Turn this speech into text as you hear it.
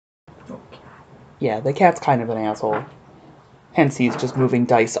Yeah, the cat's kind of an asshole. Hence, he's just moving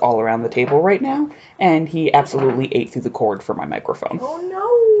dice all around the table right now, and he absolutely ate through the cord for my microphone. Oh,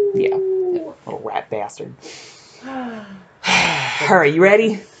 no! Yeah, little rat bastard. Alright, you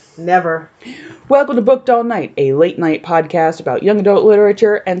ready? Never. Welcome to Booked All Night, a late-night podcast about young adult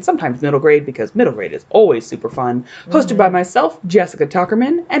literature, and sometimes middle grade, because middle grade is always super fun. Hosted by myself, Jessica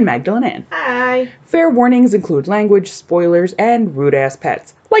Tuckerman, and Magdalene Ann. Hi. Fair warnings include language, spoilers, and rude-ass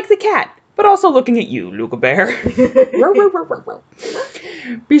pets, like the cat, but also looking at you, Luca Bear.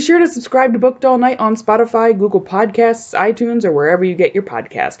 Be sure to subscribe to Booked All Night on Spotify, Google Podcasts, iTunes, or wherever you get your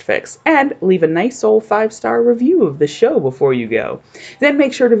podcast fix. And leave a nice old 5-star review of the show before you go. Then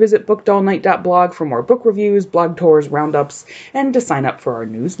make sure to visit bookedallnight.blog for more book reviews, blog tours, roundups, and to sign up for our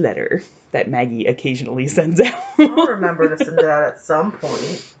newsletter that Maggie occasionally sends out. I'll remember to send that at some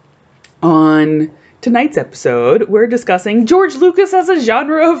point. On tonight's episode, we're discussing George Lucas as a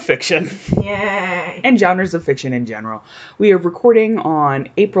genre of fiction. Yay! And genres of fiction in general. We are recording on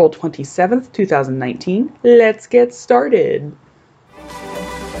April 27th, 2019. Let's get started.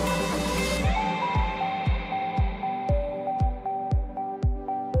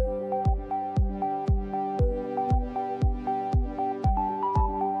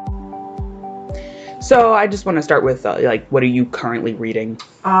 So I just want to start with, what are you currently reading?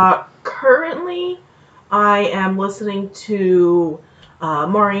 Currently, I am listening to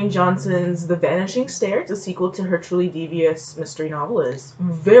Maureen Johnson's The Vanishing Stair. It's a sequel to her truly devious mystery novel. It is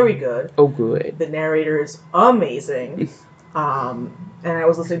very good. Oh, good. The narrator is amazing. And I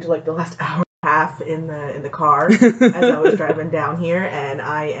was listening to the last hour and a half in the car as I was driving down here, and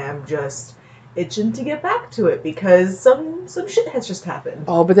I am just itching to get back to it because some shit has just happened.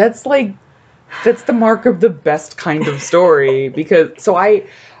 Oh, but that's the mark of the best kind of story. Because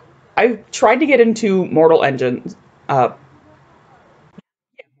I tried to get into Mortal Engines. Mortal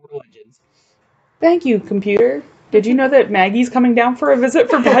Engines. Thank you, computer. Did you know that Maggie's coming down for a visit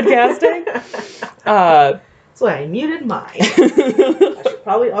for podcasting? So I muted mine. I should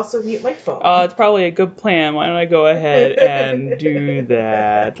probably also mute my phone. It's probably a good plan. Why don't I go ahead and do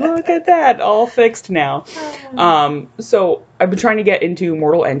that? Look at that, all fixed now. So I've been trying to get into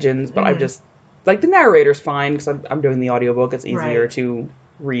Mortal Engines, but I've just the narrator's fine because I'm doing the audiobook. It's easier to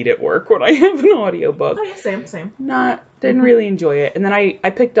read at work when I have an audiobook. Oh yeah, same. Didn't really enjoy it. And then I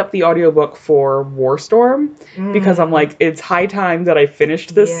picked up the audiobook for Warstorm because I'm like, it's high time that I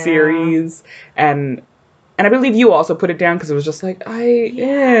finished this series. And I believe you also put it down because it was just like, I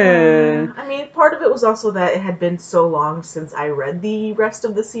mean, part of it was also that it had been so long since I read the rest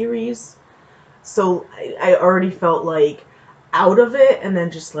of the series. So I already felt out of it, and then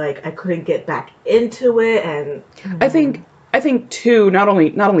just I couldn't get back into it. And I think too, not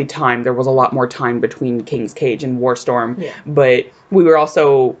only time, there was a lot more time between King's Cage and Warstorm, but we were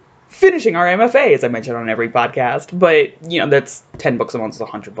also finishing our MFA, as I mentioned on every podcast. But that's 10 books a month, so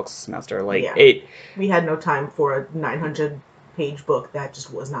 100 books a semester. We had no time for a 900-page book that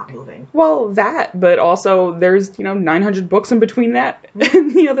just was not moving. Well, that, but also there's 900 books in between that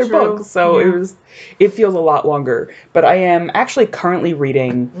and the other books, so it feels a lot longer. But I am actually currently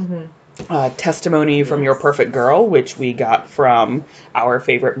reading Testimony from Your Perfect Girl, which we got from our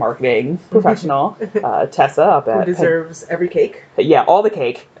favorite marketing professional, Tessa, up at... Who deserves every cake. Yeah, all the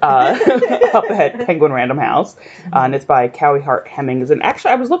cake, up at Penguin Random House. And it's by Cowie Hart Hemmings. And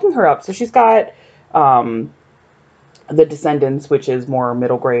actually, I was looking her up, so she's got The Descendants, which is more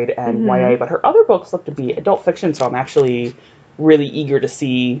middle grade and YA, but her other books look to be adult fiction, so I'm actually really eager to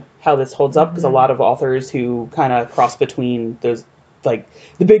see how this holds up, because a lot of authors who kind of cross between those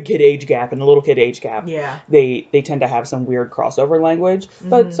the big kid age gap and the little kid age gap. Yeah. They tend to have some weird crossover language.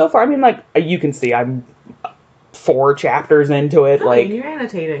 But so far, I mean, you can see I'm 4 chapters into it. You're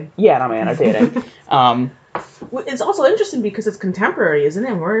annotating. Yeah, and I'm annotating. It's also interesting because it's contemporary, isn't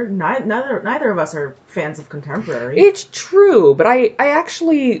it? We're neither of us are fans of contemporary. It's true, but I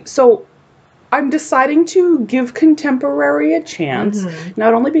actually, so I'm deciding to give contemporary a chance,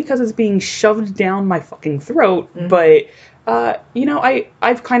 not only because it's being shoved down my fucking throat, but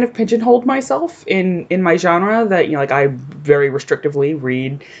I've kind of pigeonholed myself in my genre that, I very restrictively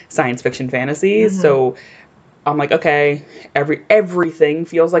read science fiction fantasies. So I'm like, okay, everything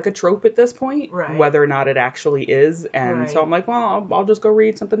feels like a trope at this point, whether or not it actually is. And so I'm like, well, I'll just go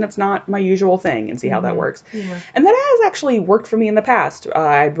read something that's not my usual thing and see how that works. Yeah. And that has actually worked for me in the past.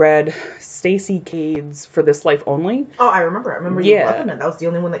 I'd read Stacey Cade's For This Life Only. Oh, I remember you loving it. That was the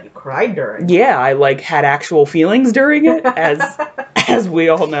only one that you cried during. Yeah, I had actual feelings during it, as we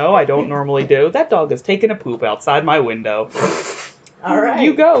all know I don't normally do. That dog has taken a poop outside my window. All right.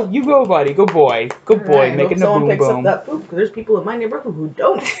 You go, buddy. Good boy, right. making the boom boom. Someone picks up that poop, because there's people in my neighborhood who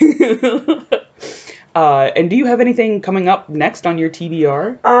don't. And do you have anything coming up next on your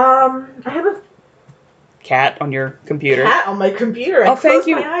TBR? I have a cat on your computer. Cat on my computer. Oh, thank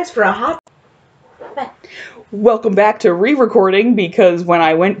you. My eyes for a hot. Welcome back to re-recording, because when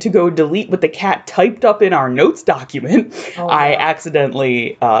I went to go delete what the cat typed up in our notes document, I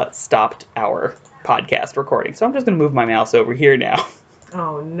accidentally stopped our podcast recording. So I'm just going to move my mouse over here now.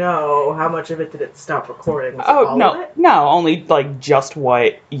 Oh no, how much of it did it stop recording? Was Oh, all no, of it? no, only like just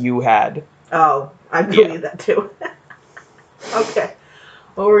what you had. Oh, I believe that too. Okay.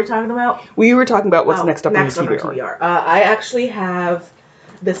 What were we talking about? We were talking about what's next up on your TBR. I actually have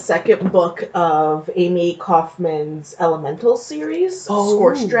the second book of Amy Kaufman's Elemental series,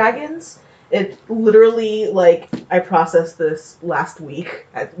 Scorched Dragons. It literally, like, I processed this last week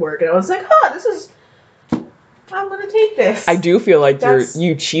at work, and I was like, I'm gonna take this. I do feel like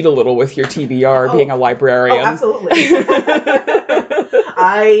you cheat a little with your TBR being a librarian. Oh, absolutely.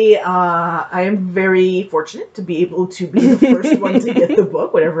 I am very fortunate to be able to be the first one to get the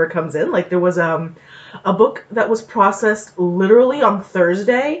book whenever it comes in. Like, there was a book that was processed literally on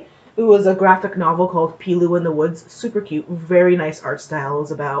Thursday. It was a graphic novel called Pilu in the Woods. Super cute, very nice art style. It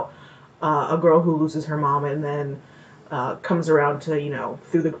was about a girl who loses her mom and then comes around to,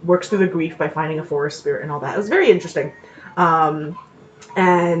 works through the grief by finding a forest spirit and all that. It was very interesting.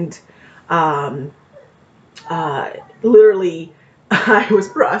 Literally, I was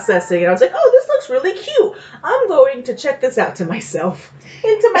processing and I was like, oh, this looks really cute. I'm going to check this out to myself.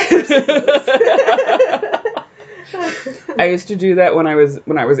 Into my I used to do that when I was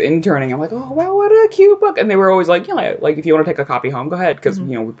interning. I'm like, oh, wow, what a cute book. And they were always like, yeah, like if you want to take a copy home, go ahead. Because,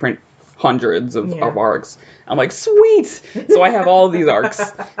 we print hundreds of arcs. I'm like, sweet. So I have all of these arcs.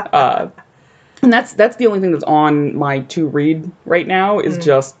 And that's the only thing that's on my to read right now is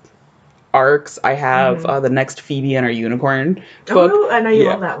just arcs. I have the next Phoebe and her unicorn book. Oh, I know you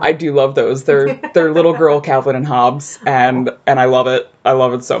love that one. I do love those. They're little girl Calvin and Hobbes, and I love it. I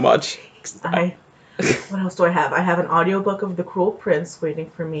love it so much. What else do I have? I have an audiobook of The Cruel Prince waiting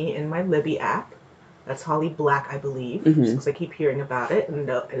for me in my Libby app. That's Holly Black, I believe. Just because I keep hearing about it, and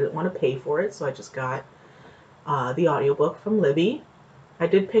I didn't want to pay for it, so I just got the audiobook from Libby. I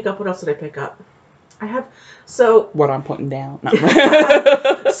did pick up. What else did I pick up? What I'm putting down. No.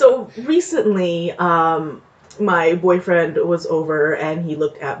 So recently, my boyfriend was over and he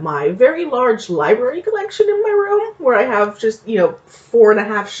looked at my very large library collection in my room, where I have just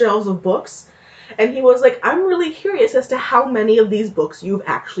 4.5 shelves of books. And he was like, I'm really curious as to how many of these books you've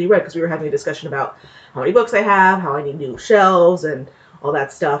actually read, because we were having a discussion about how many books I have, how I need new shelves, and all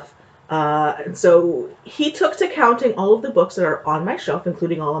that stuff. And so he took to counting all of the books that are on my shelf,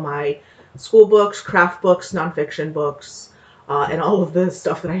 including all of my school books, craft books, nonfiction books, and all of the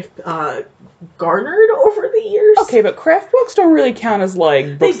stuff that I've garnered over the years. Okay, but craft books don't really count as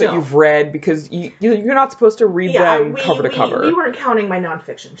like books that you've read, because you're not supposed to read them cover to cover. We weren't counting my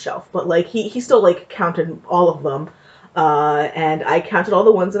nonfiction shelf, but like he still like counted all of them, and I counted all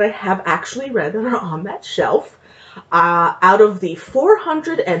the ones that I have actually read that are on that shelf. Out of the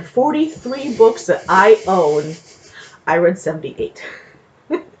 443 books that I own, I read 78.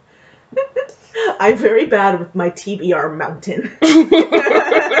 I'm very bad with my TBR mountain.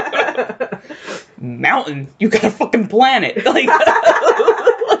 Mountain? You got a fucking planet. Like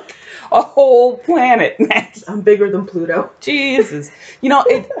a whole planet. I'm bigger than Pluto. Jesus.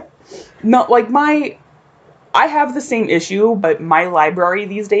 I have the same issue, but my library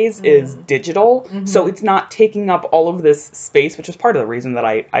these days is digital, so it's not taking up all of this space, which is part of the reason that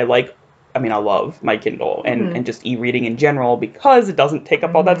I love my Kindle and just e-reading in general, because it doesn't take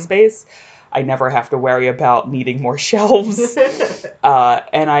up all that space. I never have to worry about needing more shelves,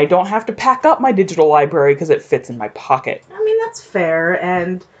 and I don't have to pack up my digital library because it fits in my pocket. I mean, that's fair,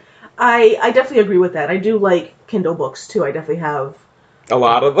 and I definitely agree with that. I do like Kindle books, too. I definitely have a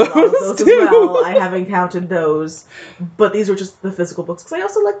lot of those as well. I haven't counted those, but these are just the physical books, because I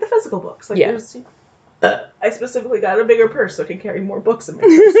also like the physical books. Like, I specifically got a bigger purse so I can carry more books in my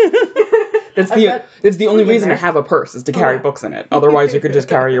purse. That's the only reason to have a purse, is to carry books in it. Otherwise, you could just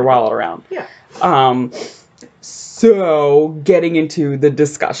carry your wallet around. Yeah. So, getting into the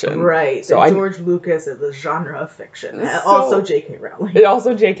discussion. Right. So George Lucas is a genre of fiction. Also J.K. Rowling.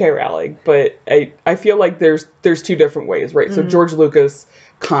 Also J.K. Rowling. But I feel like there's two different ways, right? So George Lucas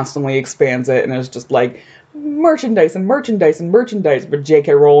constantly expands it, and it's just like merchandise and merchandise and merchandise. But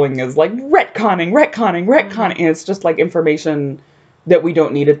J.K. Rowling is like retconning. And it's just like information that we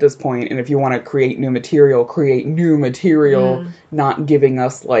don't need at this point. And if you want to create new material, not giving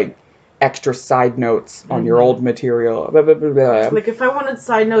us like extra side notes on your old material. Blah, blah, blah, blah. Like, if I wanted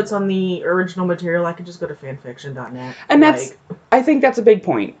side notes on the original material, I could just go to fanfiction.net. And that's, I think that's a big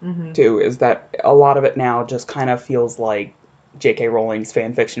point, too, is that a lot of it now just kind of feels like J.K. Rowling's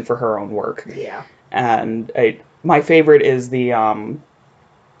fanfiction for her own work. Yeah. And my favorite is the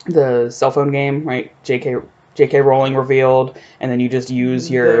cell phone game, right? J.K. Rowling revealed, and then you just use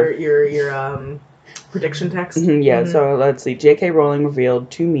your prediction text. So let's see. J.K. Rowling revealed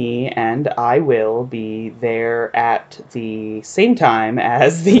to me, and I will be there at the same time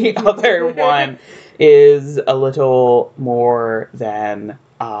as the other one, is a little more than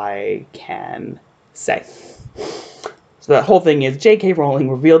I can say. So that whole thing is J.K. Rowling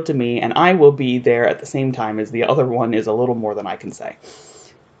revealed to me, and I will be there at the same time as the other one is a little more than I can say.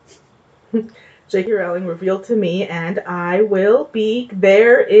 J.K. Rowling revealed to me, and I will be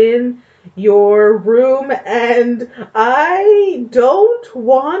there in your room, and I don't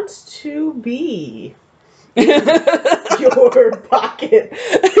want to be in your pocket.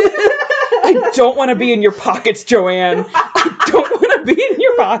 I don't want to be in your pockets, Joanne. I don't want to be in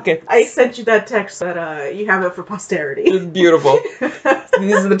your pockets. I sent you that text that you have it for posterity. It's beautiful.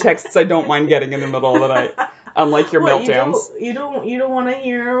 These are the texts I don't mind getting in the middle of the night. Unlike your meltdowns. You don't want to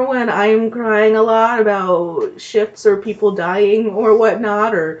hear when I'm crying a lot about ships or people dying or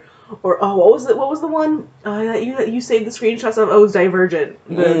whatnot, or what was the one that you saved the screenshots of? Oh, it was Divergent,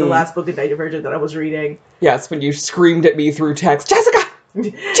 the last book of Divergent that I was reading. Yes, when you screamed at me through text, Jessica,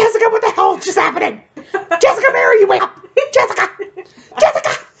 what the hell is just happening? Jessica, Mary, you wake up, Jessica.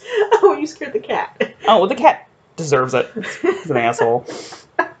 Oh, you scared the cat. Oh, well, the cat deserves it. He's an asshole.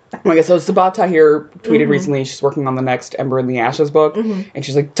 Like I said, Sabah Tahir tweeted recently she's working on the next Ember in the Ashes book, and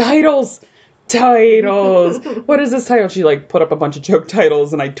she's like, titles! What is this title? She like put up a bunch of joke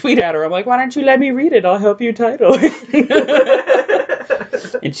titles, and I tweet at her, I'm like, why don't you let me read it? I'll help you title it.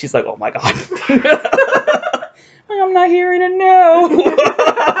 And she's like, oh my god. I'm not hearing it, no.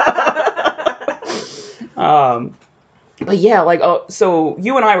 But yeah, like, so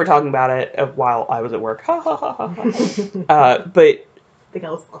you and I were talking about it while I was at work. But I think I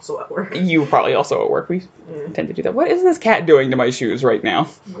was also at work. You were probably also at work. We tend to do that. What is this cat doing to my shoes right now?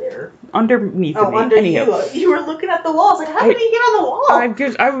 Where? Underneath me. Under you. You were looking at the walls. Like, how did he get on the wall?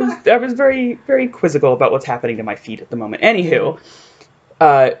 I was very, very quizzical about what's happening to my feet at the moment. Anywho,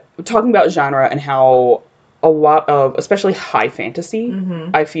 talking about genre and how a lot of, especially high fantasy,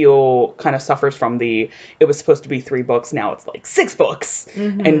 I feel kind of suffers from it was supposed to be 3 books, now it's like 6 books.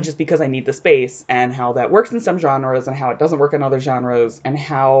 And just because I need the space, and how that works in some genres and how it doesn't work in other genres, and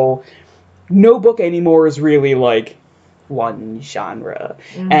how no book anymore is really like one genre.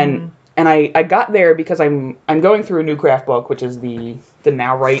 And I got there because I'm going through a new craft book, which is the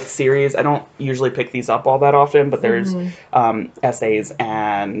Now Write series. I don't usually pick these up all that often, but there's essays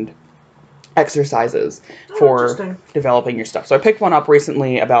and exercises for developing your stuff. So I picked one up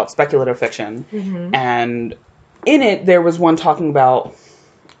recently about speculative fiction, and in it there was one talking about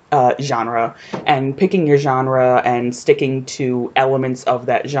genre and picking your genre and sticking to elements of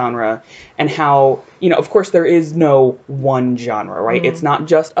that genre, and how, of course there is no one genre, right? It's not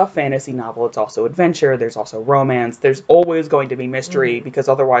just a fantasy novel, it's also adventure, there's also romance, there's always going to be mystery, because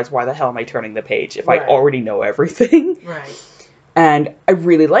otherwise why the hell am I turning the page if I already know everything? Right. And I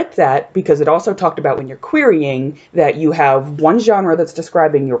really liked that because it also talked about when you're querying that you have one genre that's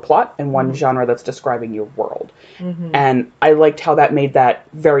describing your plot and one genre that's describing your world. And I liked how that made that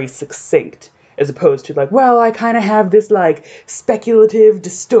very succinct, as opposed to like, well, I kind of have this like speculative,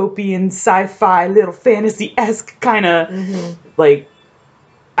 dystopian, sci-fi, little fantasy-esque kind of like,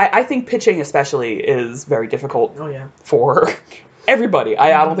 I think pitching especially is very difficult for everybody.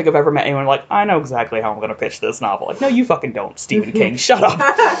 I don't think I've ever met anyone like, I know exactly how I'm going to pitch this novel. Like, no, you fucking don't, Stephen King. Shut up.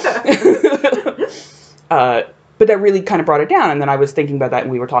 But that really kind of brought it down. And then I was thinking about that,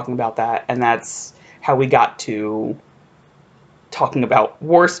 and we were talking about that. And that's how we got to talking about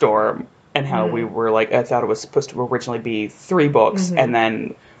Warstorm, and how we were like, I thought it was supposed to originally be 3 books. And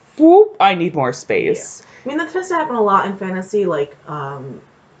then, whoop, I need more space. Yeah. I mean, that tends to happen a lot in fantasy. Like,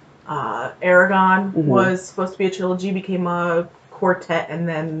 Aragon was supposed to be a trilogy, became a quartet, and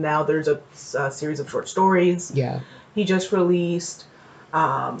then now there's a series of short stories. Yeah. He just released.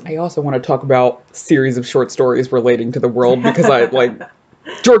 I also want to talk about series of short stories relating to the world, because I like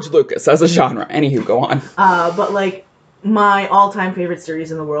George Lucas as a genre. Anywho, go on. But like, my all-time favorite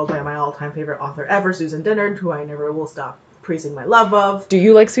series in the world by my all-time favorite author ever, Susan Dennard, who I never will stop praising my love of. Do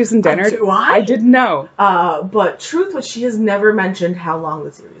you like Susan Dennard? Do I? I didn't know. But truth was, she has never mentioned how long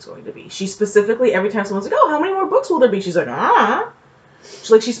the series is going to be. She specifically, every time someone's like, oh, how many more books will there be? She's like,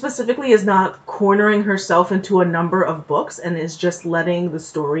 She specifically is not cornering herself into a number of books and is just letting the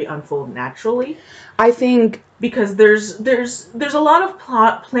story unfold naturally. I think because there's a lot of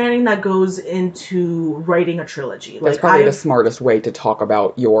plot planning that goes into writing a trilogy. That's probably the smartest way to talk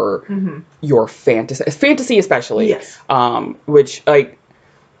about your fantasy especially. Yes. Which, like,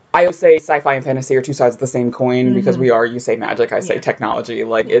 I always say sci-fi and fantasy are two sides of the same coin because you say magic, I say technology.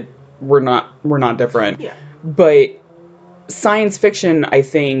 Like, we're not different. Yeah. But science fiction, I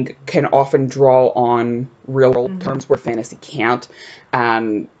think, can often draw on real world terms where fantasy can't.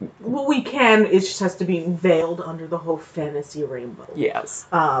 And well, we can. It just has to be veiled under the whole fantasy rainbow. Yes.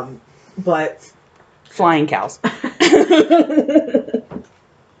 But flying cows.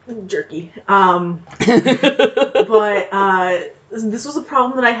 Jerky. But this was a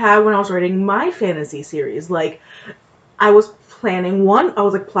problem that I had when I was writing my fantasy series. Like, I was planning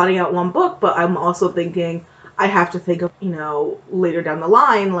plotting out one book, but I'm also thinking I have to think of, later down the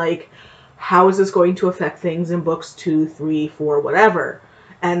line, like, how is this going to affect things in books 2, 3, 4, whatever.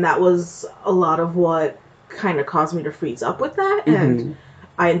 And that was a lot of what kind of caused me to freeze up with that. And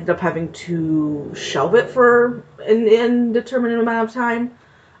I ended up having to shelve it for an indeterminate amount of time.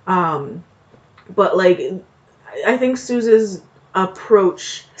 But, like, I think Suze's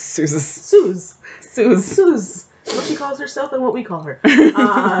approach... Suze. What she calls herself and what we call her.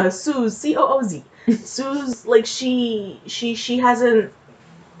 Suze, C-O-O-Z. Suze, like, she hasn't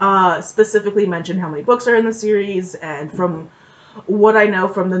specifically mentioned how many books are in the series, and from what I know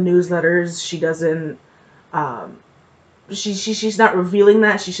from the newsletters, she doesn't... She's not revealing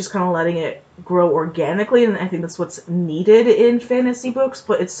that. She's just kind of letting it grow organically, and I think that's what's needed in fantasy books,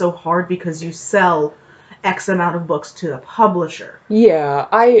 but it's so hard because you sell X amount of books to the publisher. Yeah,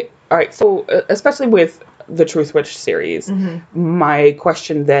 alright, so especially with the Truth Witch series, my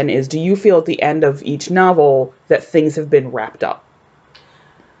question then is, do you feel at the end of each novel that things have been wrapped up?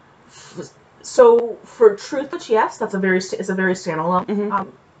 So for Truth Witch, yes, it's a very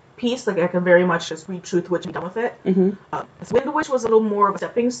standalone piece. Like, I can very much just read Truth Witch and be done with it. Wind Witch was a little more of a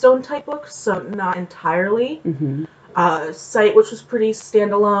stepping stone type book, so not entirely. Sight Witch was pretty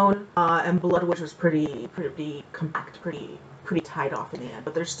standalone, and Blood Witch was pretty compact, pretty tied off in the end.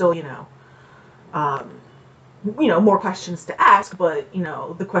 But there's still, more questions to ask, but,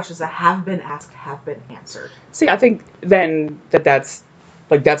 the questions that have been asked have been answered. See, I think then that's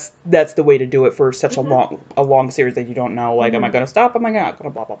the way to do it for such a long series that you don't know, like, am I going to stop? Am I not going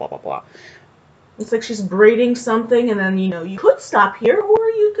to blah, blah, blah, blah, blah. It's like she's braiding something, and then, you could stop here, or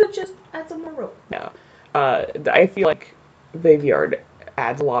you could just add some more rope. Yeah. I feel like Graveyard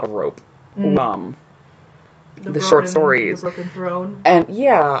adds a lot of rope. The short stories. The Broken Throne. And,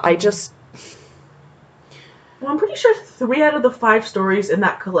 yeah, I just... Well, I'm pretty sure 3 out of the 5 stories in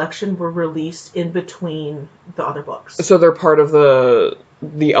that collection were released in between the other books. So they're part of the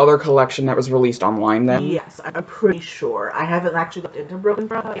other collection that was released online then? Yes, I'm pretty sure. I haven't actually looked into Broken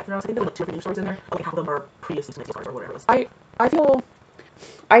Throne. I think there were 2 new stories in there. Like, half of them are previously stories or whatever it was. I feel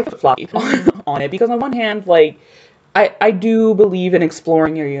floppy on it, because on one hand, like, I do believe in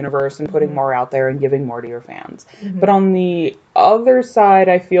exploring your universe and putting more out there and giving more to your fans. But on the other side,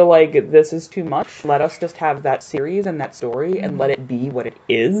 I feel like this is too much. Let us just have that series and that story and let it be what it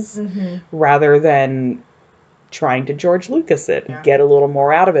is, rather than trying to George Lucas it and get a little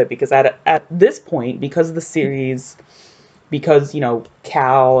more out of it. Because at this point, because the series,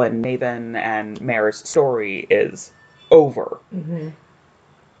 Cal and Nathan and Mare's story is over,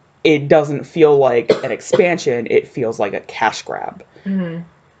 it doesn't feel like an expansion, it feels like a cash grab.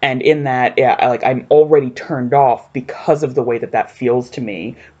 And in that, I'm already turned off because of the way that feels to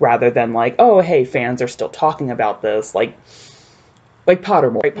me, rather than like, oh, hey, fans are still talking about this. Like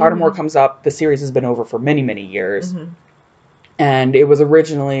Pottermore. Right? Pottermore comes up, the series has been over for many, many years. And it was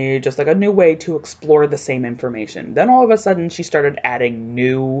originally just like a new way to explore the same information. Then all of a sudden she started adding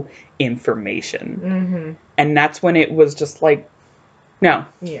new information. And that's when it was just like, no.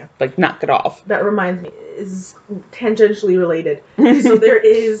 Yeah. Like, knock it off. That reminds me, is tangentially related. So there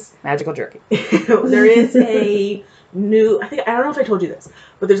is... Magical jerky. There is a new... I don't know if I told you this,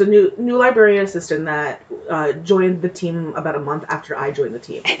 but there's a new librarian assistant that joined the team about a month after I joined the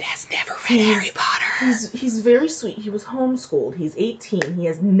team. And has never read Harry Potter. He's very sweet. He was homeschooled. He's 18. He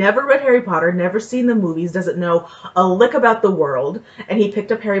has never read Harry Potter, never seen the movies, doesn't know a lick about the world. And he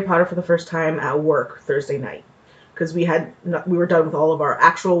picked up Harry Potter for the first time at work Thursday night. Because we were done with all of our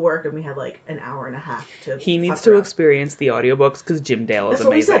actual work, and we had like an hour and a half to... He needs to experience the audiobooks, because Jim Dale is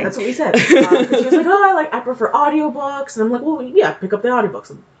amazing. That's what we said. She was like, oh, I prefer audiobooks. And I'm like, well, yeah, pick up the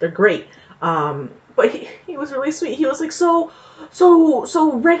audiobooks. They're great. But he was really sweet. He was like, so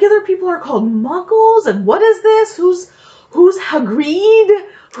regular people are called muggles? And what is this? who's Hagrid?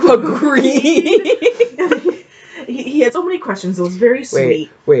 Hagrid. He had so many questions. It was very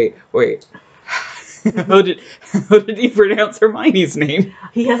sweet. Wait. How did he pronounce Hermione's name?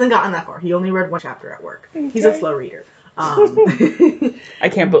 He hasn't gotten that far. He only read one chapter at work. Okay. He's a slow reader. I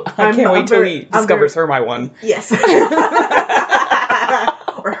can't wait till he discovers Hermione one. Yes.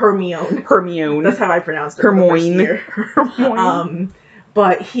 Or Hermione. Hermione. That's how I pronounced it. Hermione.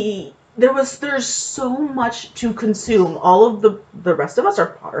 But there's so much to consume. All of the rest of us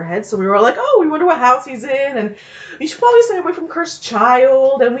are Potterheads, so we were like, oh, we wonder what house he's in, and you should probably stay away from Cursed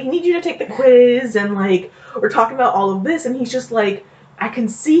Child, and we need you to take the quiz, and like we're talking about all of this, and he's just like, I can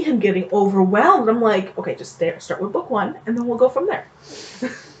see him getting overwhelmed. I'm like, okay, just start with book 1, and then we'll go from there.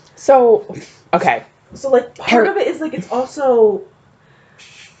 So, okay. So like part of it is like it's also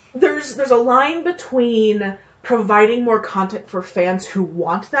there's a line between providing more content for fans who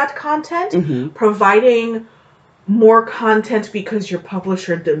want that content, providing more content because your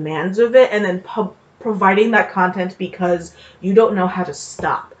publisher demands of it, and then providing that content because you don't know how to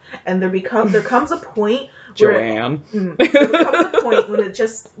stop. And there comes a point where there comes a point when it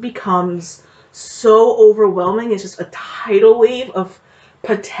just becomes so overwhelming. It's just a tidal wave of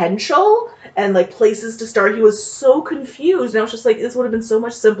potential and like places to start. He was so confused, and I was just like, this would have been so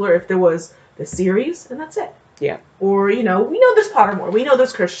much simpler if there was the series and that's it. Yeah. Or, we know there's Pottermore. We know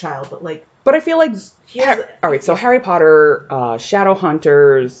there's Cursed Child, but like... But I feel like... Alright, so Harry Potter,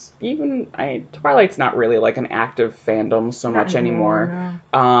 Shadowhunters, even... Twilight's not really like an active fandom so much anymore.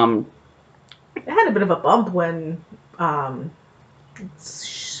 No. It had a bit of a bump when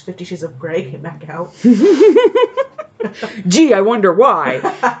 50 Shades of Grey came back out. Gee, I wonder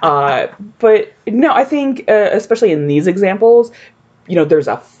why. But no, I think, especially in these examples... there's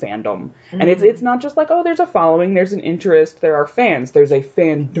a fandom. And it's not just like, oh, there's a following, there's an interest, there are fans, there's a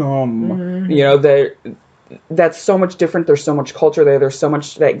fandom. That's so much different. There's so much culture there. There's so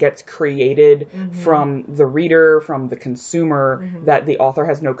much that gets created from the reader, from the consumer, that the author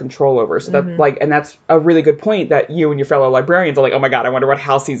has no control over. So that and that's a really good point that you and your fellow librarians are like, oh my God, I wonder what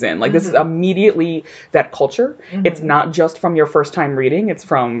house he's in. Like this is immediately that culture. It's not just from your first time reading. It's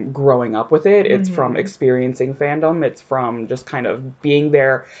from growing up with it. It's from experiencing fandom. It's from just kind of being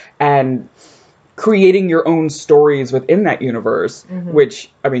there and creating your own stories within that universe,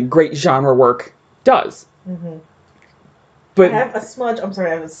 which, I mean, great genre work does. But I have a smudge. I'm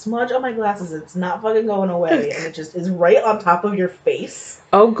sorry, I have a smudge on my glasses. It's not fucking going away, and it just is right on top of your face.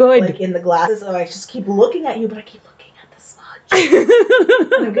 Oh, good. Like in the glasses. So I just keep looking at you, but I keep looking at the smudge.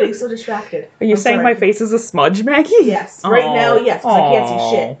 And I'm getting so distracted. Are you saying my face is a smudge, Maggie? Yes. Right now, yes, because I can't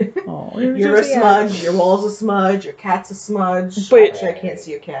see shit. You're a smudge. Your wall's a smudge. Your cat's a smudge. But actually, I can't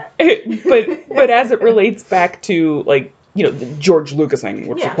see your cat. But as it relates back to like. The George Lucas thing,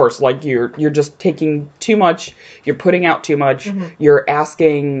 which of course, like you're just taking too much, you're putting out too much, you're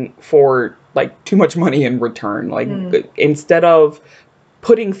asking for like too much money in return. Like instead of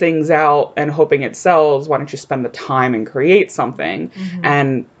putting things out and hoping it sells, why don't you spend the time and create something?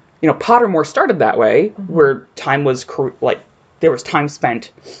 And Pottermore started that way, where time was there was time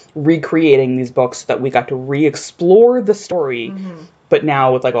spent recreating these books so that we got to re-explore the story. But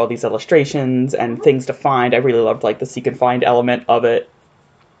now with like all these illustrations and things to find, I really loved like the seek and find element of it.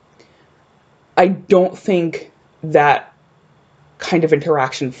 I don't think that kind of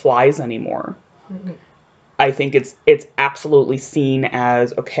interaction flies anymore. I think it's absolutely seen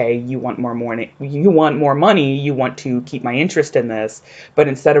as, okay, you want more money, you want to keep my interest in this, but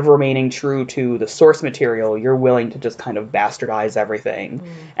instead of remaining true to the source material, you're willing to just kind of bastardize everything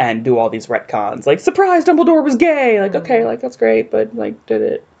and do all these retcons. Like, surprise, Dumbledore was gay! Like, okay, like, that's great, but, like,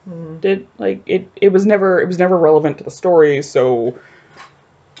 it was never relevant to the story, so...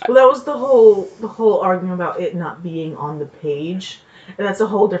 Well, that was the whole argument about it not being on the page. And that's a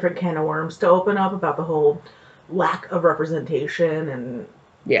whole different can of worms to open up about the whole lack of representation and...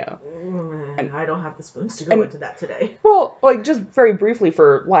 Yeah. And I don't have the spoons to go into that today. Well, like, just very briefly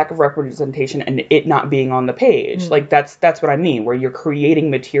for lack of representation and it not being on the page. Like, that's what I mean, where you're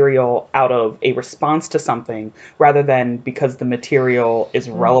creating material out of a response to something rather than because the material is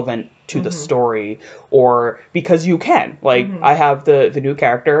relevant to the story or because you can. Like, I have the new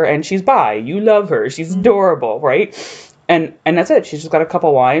character and she's bi. You love her. She's adorable, right? And that's it. She's just got a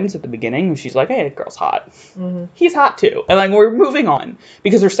couple lines at the beginning and she's like, hey, the girl's hot. He's hot too. And like, we're moving on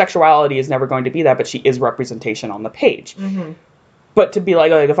because her sexuality is never going to be that, but she is representation on the page. But to be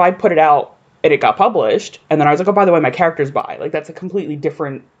like, if I put it out and it got published and then I was like, oh, by the way, my character's bi. Like, that's a completely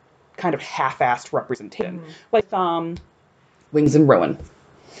different kind of half-assed representation. Like, Wings and Ruin.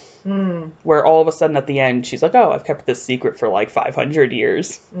 Where all of a sudden at the end, she's like, oh, I've kept this secret for like 500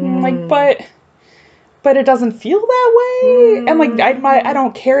 years. Like, but... but it doesn't feel that way. And like, I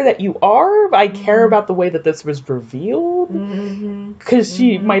don't care that you are, but I care about the way that this was revealed. Because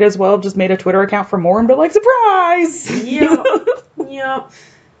she might as well have just made a Twitter account for more and be like, surprise! Yep.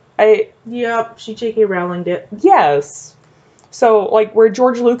 Yep. She J.K. Rowling'd it. Yes. So, like, where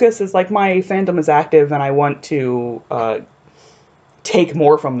George Lucas is like, my fandom is active and I want to take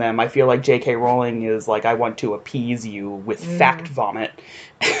more from them, I feel like J.K. Rowling is like, I want to appease you with fact vomit.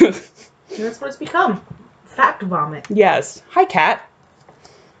 That's what it's become. Fact vomit. Yes. Hi, cat.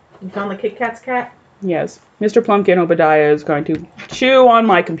 You found the Kit Kat's cat? Yes. Mr. Plumpkin Obadiah is going to chew on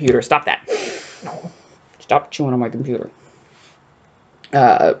my computer. Stop that. No. Stop chewing on my computer.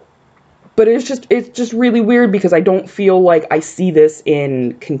 But it's just really weird because I don't feel like I see this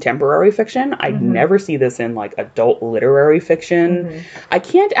in contemporary fiction. I never see this in like adult literary fiction. I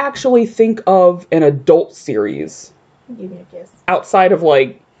can't actually think of an adult series Give me a kiss. outside of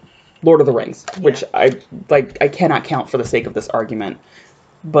like Lord of the Rings, which I cannot count for the sake of this argument.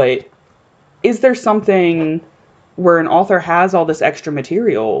 But is there something where an author has all this extra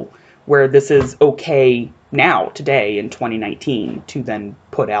material where this is okay now, today, in 2019, to then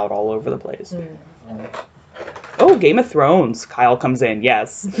put out all over the place? Oh, Game of Thrones. Kyle comes in,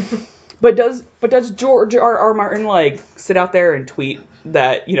 yes. But does George R.R. Martin, like, sit out there and tweet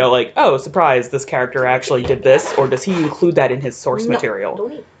that, you know, like, oh, surprise, this character actually did this? Or does he include that in his source material?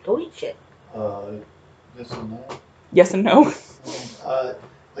 Don't eat shit. Yes and no. Yes and no?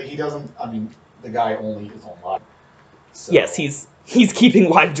 Like, he doesn't, I mean, the guy only is online. So, yes, he's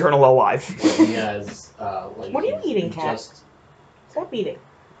keeping LiveJournal alive. He has, like... What are you eating, Cat? Stop eating.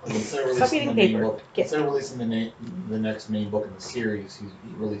 Instead of Stop eating paper. Instead of releasing the next main book in the series, he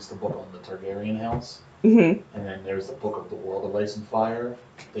released a book on the Targaryen house. And then there's the book of the World of Ice and Fire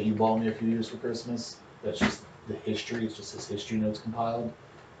that you bought me a few years for Christmas. That's just the history. It's just his history notes compiled.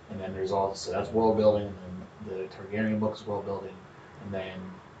 And then there's also, so that's world building, and then the Targaryen book's world building. And then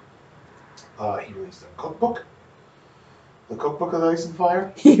he released a cookbook. The Cookbook of Ice and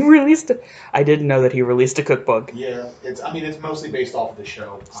Fire. He released I didn't know that he released a cookbook. Yeah, it's mostly based off of the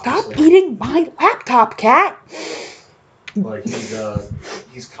show. Stop eating my laptop, Cat! Like,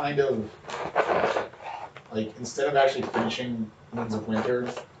 he's kind of, like, instead of actually finishing Winds of Winter,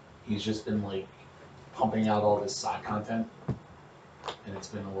 he's just been, like, pumping out all this side content. And it's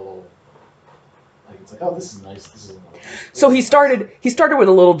been a little, like, it's like, oh, this is nice, this is nice. So he started with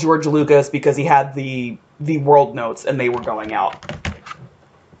a little George Lucas because he had the world notes and they were going out.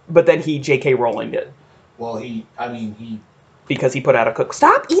 But then he J.K. Rowling'd it. Well, because he put out a cook.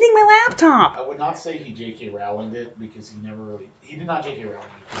 Stop eating my laptop! I would not say he J.K. Rowling'd it because he did not J.K. Rowling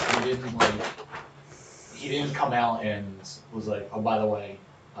it. He didn't come out and was like, oh, by the way,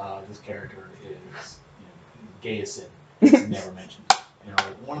 this character is, you know, gay as sin. It's never mentioned. You know,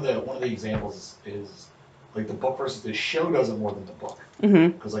 one of the examples is like the book versus the show does it more than the book.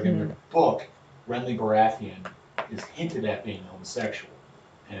 Because like in the book, Renly Baratheon is hinted at being homosexual,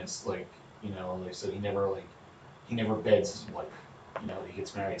 and it's like, you know, like, so he never beds his wife. You know, he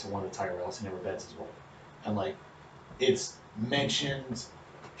gets married to one of the Tyrells, he never beds his wife, and like it's mentioned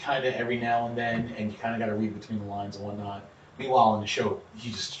kind of every now and then, and you kind of got to read between the lines and whatnot. Meanwhile, in the show, he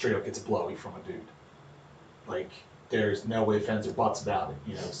just straight up gets a blowy from a dude. Like, there's no ifs, ands, or buts about it,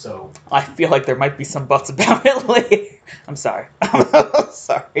 you know, so... I feel like there might be some buts about it later. I'm sorry. I'm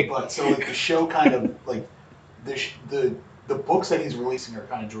sorry. But, so, like, the show kind of, like, the books that he's releasing are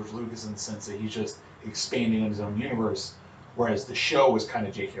kind of George Lucas in the sense that he's just expanding in his own universe, whereas the show is kind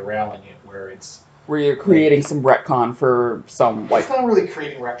of J.K. Rowling it, where you're creating some retcon for some, like... It's not really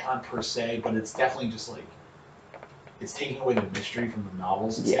creating retcon per se, but it's definitely just, like, it's taking away the mystery from the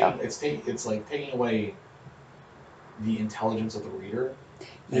novels. It's like taking away the intelligence of the reader,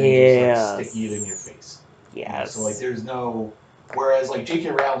 and just like sticking it in your face. Yes. You know? So like, there's no. Whereas like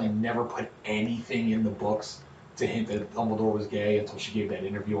J.K. Rowling never put anything in the books to hint that Dumbledore was gay until she gave that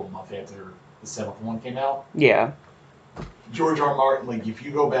interview a month after the 7th one came out. Yeah. George R. Martin, like, if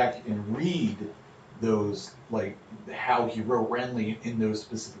you go back and read those, like, how he wrote Renly in those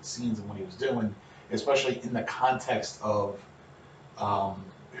specific scenes and what he was doing, especially in the context of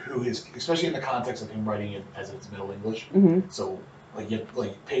especially in the context of him writing it as it's Middle English. So, like, you have,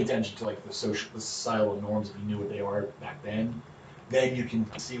 like, pay attention to, like, the societal norms if you knew what they are back then. Then you can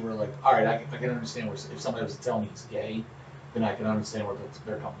see where, like, all right, I can understand where, if somebody was to tell me he's gay, then I can understand where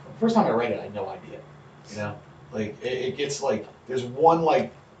they're coming from. First time I read it, I had no idea. You know, like, it gets, like, there's one,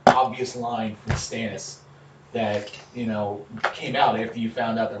 like, obvious line from Stannis that, you know, came out after you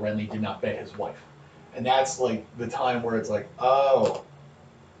found out that Renly did not bet his wife. And that's, like, the time where it's like, oh.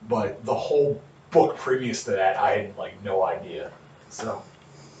 But the whole book previous to that, I had, like, no idea. So.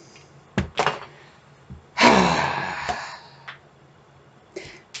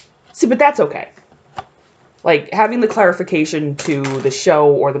 See, but that's okay. Like, having the clarification to the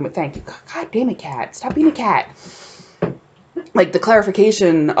show or the... Thank you. God damn it, cat. Stop being a cat. Like, the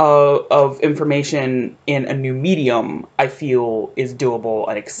clarification of information in a new medium, I feel, is doable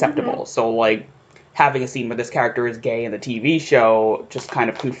and acceptable. So, like, having a scene where this character is gay in the TV show, just kind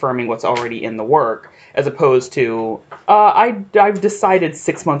of confirming what's already in the work, as opposed to, I've decided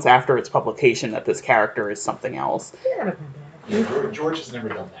 6 months after its publication that this character is something else. Yeah, George has never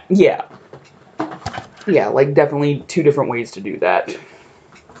done that. Yeah. Yeah, like, definitely two different ways to do that.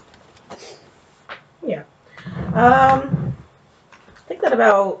 Yeah. I think that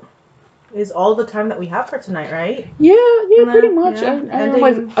about is all the time that we have for tonight, right? Yeah, pretty much. Yeah. I don't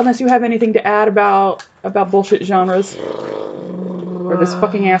know unless you have anything to add about bullshit genres. Or this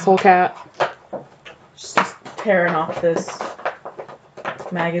fucking asshole cat. Just tearing off this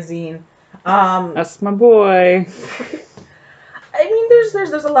magazine. That's my boy. I mean,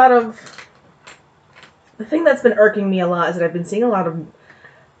 there's a lot of... The thing that's been irking me a lot is that I've been seeing a lot of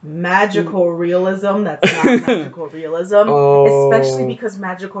magical realism that's not magical realism. Especially because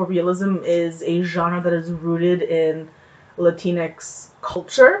magical realism is a genre that is rooted in Latinx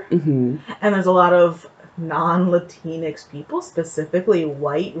culture. Mm-hmm. And there's a lot of non-Latinx people, specifically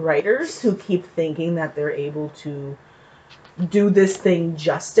white writers, who keep thinking that they're able to do this thing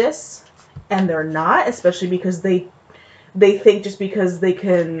justice. And they're not, especially because they think just because they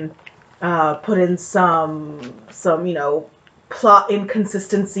can put in some plot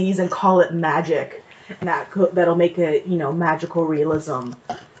inconsistencies and call it magic, and that'll make it, magical realism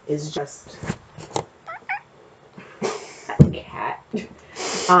is just cat.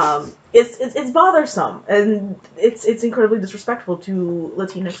 It's bothersome, and it's incredibly disrespectful to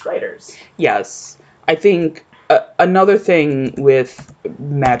Latinx writers. Yes. I think another thing with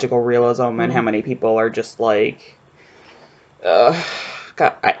magical realism and how many people are just like, God,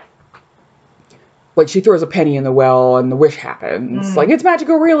 like, she throws a penny in the well and the wish happens. Like, it's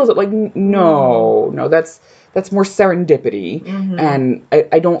magical realism. Like, no, that's more serendipity. And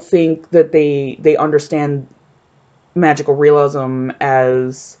I don't think that they understand magical realism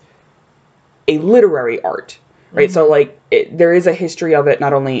as a literary art, right? So, like, there is a history of it,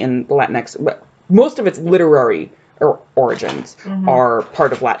 not only in Latinx, but most of its literary origins are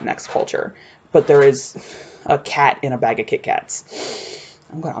part of Latinx culture. But there is a cat in a bag of Kit Kats.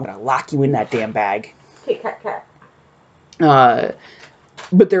 I'm gonna lock you in that damn bag. Kit Kat.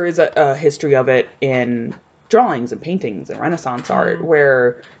 But there is a history of it in drawings and paintings and Renaissance art,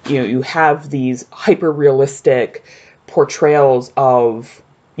 where you have these hyper realistic portrayals of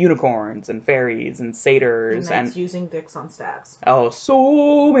unicorns and fairies and satyrs and using dicks on stabs. Oh,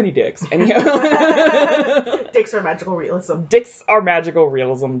 so many dicks. And dicks are magical realism. Dicks are magical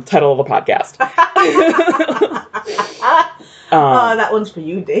realism. Title of the podcast. That one's for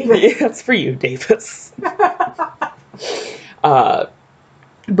you, David. Yeah, that's for you, Davis. But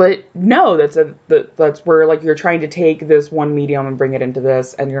no, that's where, like, you're trying to take this one medium and bring it into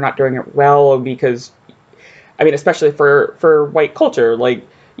this, and you're not doing it well because, I mean, especially for white culture, like,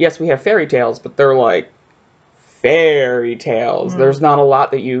 yes, we have fairy tales, but they're like fairy tales. There's not a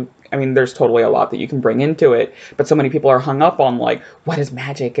lot that there's totally a lot that you can bring into it, but so many people are hung up on, like, what is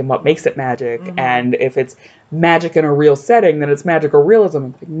magic and what makes it magic, and if it's magic in a real setting, then it's magical realism.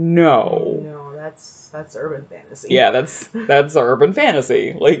 No, that's urban fantasy. Yeah, that's urban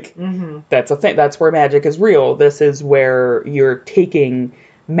fantasy. Like, that's a thing. That's where magic is real. This is where you're taking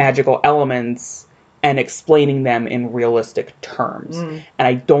magical elements and explaining them in realistic terms. And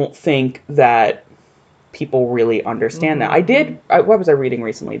I don't think that people really understand that. What was I reading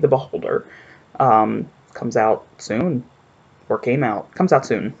recently? The Beholder comes out soon, comes out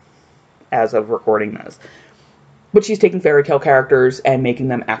soon as of recording this. But she's taking fairy tale characters and making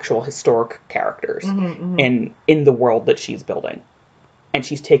them actual historic characters in the world that she's building. And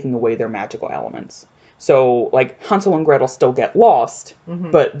she's taking away their magical elements. So, like, Hansel and Gretel still get lost,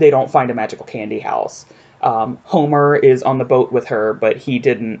 but they don't find a magical candy house. Homer is on the boat with her, but he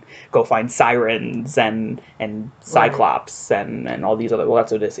didn't go find sirens and Cyclops and all these other... Well,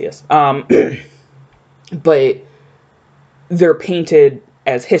 that's Odysseus. But they're painted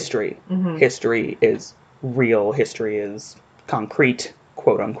as history. History is real. History is concrete,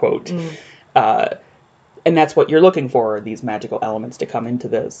 quote unquote. And that's what you're looking for, these magical elements to come into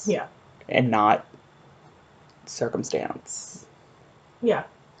this. Yeah. And not circumstance. Yeah.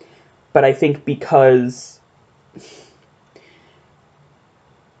 But I think because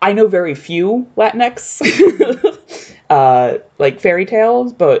I know very few Latinx like fairy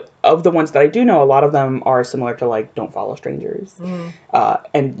tales, but of the ones that I do know, a lot of them are similar to, like, Don't Follow Strangers.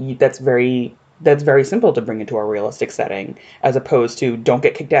 And that's very that's very simple to bring into a realistic setting, as opposed to don't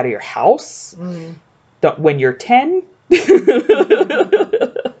get kicked out of your house when you're 10.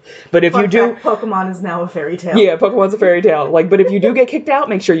 But if you do, Pokemon is now a fairy tale. Yeah, Pokemon's a fairy tale. Like, but if you do get kicked out,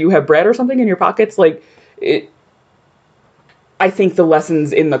 make sure you have bread or something in your pockets. Like, I think the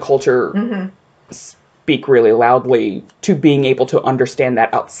lessons in the culture speak really loudly to being able to understand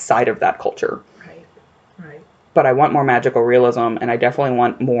that outside of that culture. Right. But I want more magical realism, and I definitely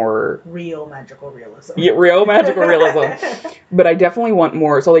want more real magical realism. Yeah, real magical realism. But I definitely want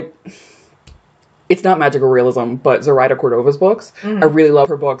more. So, like, it's not magical realism, but Zoraida Cordova's books. I really love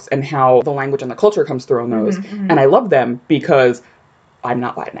her books and how the language and the culture comes through in those. And I love them because I'm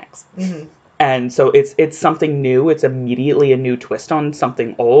not Latinx. And so it's something new. It's immediately a new twist on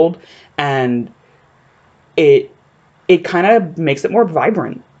something old. And it kind of makes it more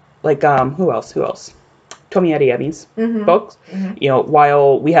vibrant. Like, who else? Tomi Adeyemi's books. You know,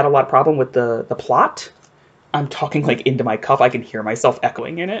 while we had a lot of problem with the plot, I'm talking like into my cup. I can hear myself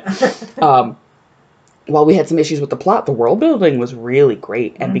echoing in it. While we had some issues with the plot, the world building was really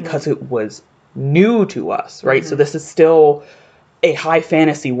great. And because it was new to us, right? So this is still a high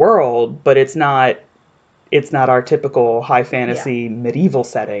fantasy world, but it's not our typical high fantasy medieval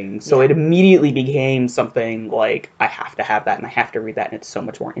setting. So it immediately became something like, I have to have that and I have to read that. And it's so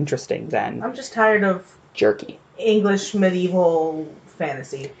much more interesting than... I'm just tired of... jerky. English medieval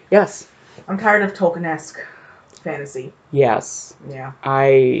fantasy. Yes. I'm tired of Tolkien-esque fantasy. Yes. Yeah.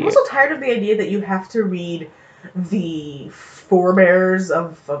 I'm also tired of the idea that you have to read the forebears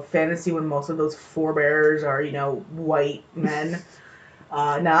of fantasy when most of those forebears are, you know, white men. No,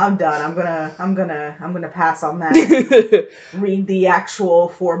 I'm done. I'm gonna pass on that. Read the actual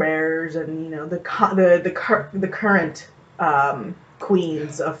forebears and, you know, the current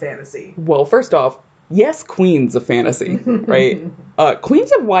queens of fantasy. Well, first off, yes, queens of fantasy, right?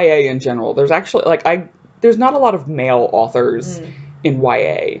 Queens of YA in general. There's actually there's not a lot of male authors in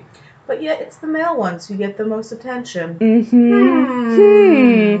YA. But yet, it's the male ones who get the most attention. Patriarchy.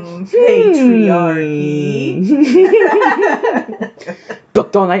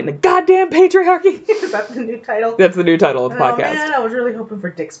 Booked all night in the goddamn patriarchy. Is that the new title? That's the new title of the podcast. Man, I was really hoping for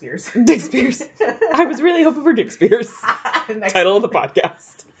Dick Spears. Dick Spears. I was really hoping for Dick Spears. Title of the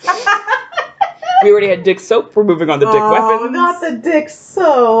podcast. We already had Dick Soap. We're moving on to Dick Weapons. Oh, not the Dick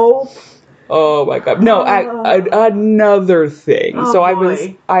Soap. Oh my god. No, another thing. Oh, so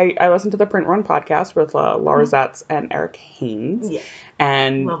boy. I listened to the Print Run podcast with Laura Zatz and Eric Haynes. Yeah.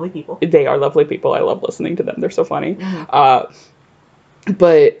 And lovely people. They are lovely people. I love listening to them. They're so funny.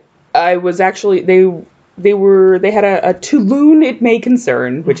 But I was actually they had a To Loon It May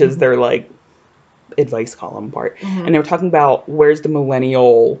Concern, which is their like advice column part. And they were talking about where's the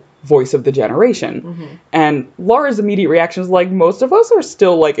millennial voice of the generation. And Laura's immediate reaction is like, most of us are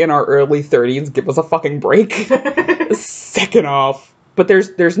still like in our early 30s. Give us a fucking break. Second off. But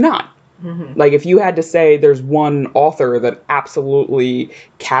there's not. Like, if you had to say there's one author that absolutely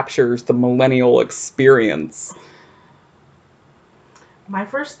captures the millennial experience. My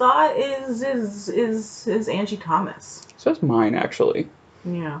first thought is Angie Thomas. So it's mine, actually.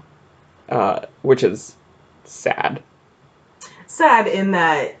 Yeah. Which is sad. Sad in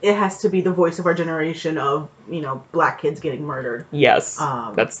that it has to be the voice of our generation of, you know, black kids getting murdered. Yes.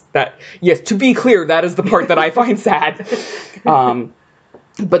 Yes, to be clear, that is the part that I find sad.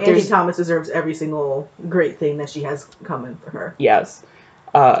 But Angie Thomas deserves every single great thing that she has coming for her. Yes.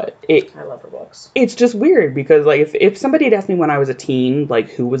 I love her books. It's just weird because, like, if somebody had asked me when I was a teen, like,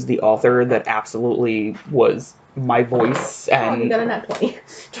 who was the author that absolutely was my voice and... you got a nat 20.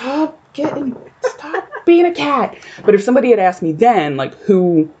 Stop being a cat. But if somebody had asked me then, like,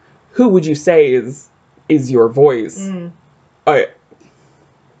 who would you say is your voice? I'd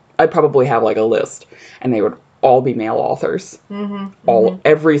probably have, like, a list. And they would all be male authors.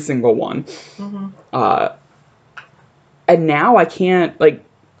 Every single one. And now I can't, like...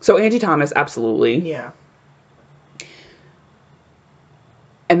 So Angie Thomas, absolutely. Yeah.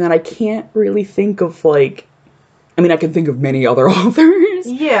 And then I can't really think of, like... I mean, I can think of many other authors.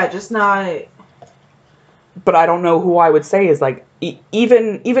 Yeah, just not... But I don't know who I would say is, like...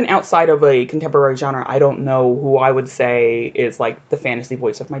 Even outside of a contemporary genre, I don't know who I would say is, like, the fantasy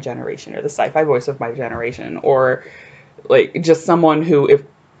voice of my generation, or the sci-fi voice of my generation, or, like, just someone who,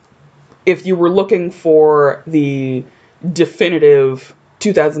 if you were looking for the definitive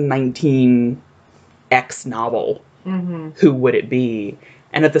 2019 X novel, who would it be?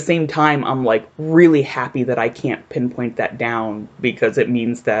 And at the same time, I'm, like, really happy that I can't pinpoint that down, because it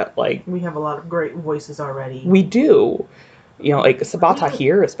means that, like... we have a lot of great voices already. We do. You know, like, Sabata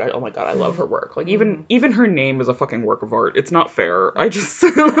here, especially, oh my god, I love her work. Like, even her name is a fucking work of art. It's not fair. I just...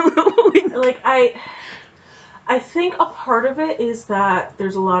 like like, I think a part of it is that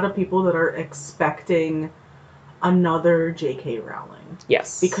there's a lot of people that are expecting another J.K. Rowling.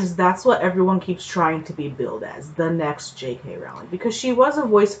 Yes. Because that's what everyone keeps trying to be billed as, the next J.K. Rowling. Because she was a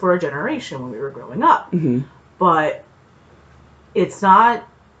voice for a generation when we were growing up. Mm-hmm. But it's not...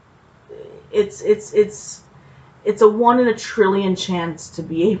 It's a 1 in a trillion chance to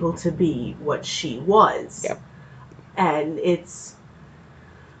be able to be what she was. Yep. And it's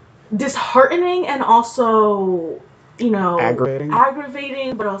disheartening and also, you know...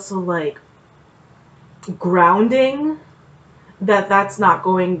 Aggravating, but also, like, grounding that that's not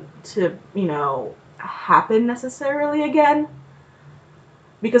going to, you know, happen necessarily again.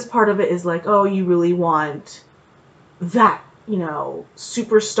 Because part of it is like, oh, you really want that, you know,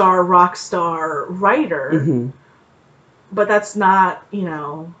 superstar, rock star writer. Mm-hmm. But that's not, you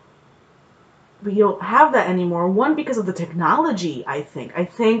know, we don't have that anymore. One, because of the technology, I think. I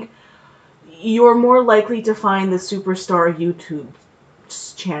think you're more likely to find the superstar YouTube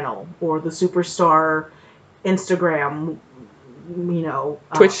channel or the superstar Instagram, you know,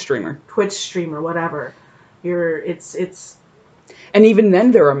 Twitch streamer, whatever. It's and even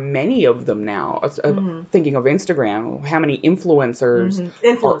then there are many of them now. Thinking of Instagram, how many influencers influencers,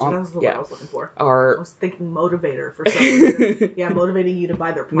 that's the word I was looking for. I was thinking motivator for some reason. Yeah, motivating you to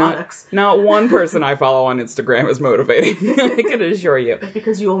buy their products. Not one person I follow on Instagram is motivating. I can assure you.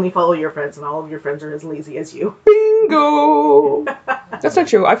 Because you only follow your friends and all of your friends are as lazy as you. Bingo! That's not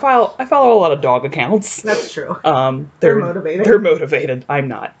true. I follow a lot of dog accounts. That's true. They're motivated. They're motivated. I'm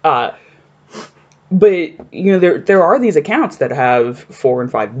not. But, you know, there are these accounts that have 4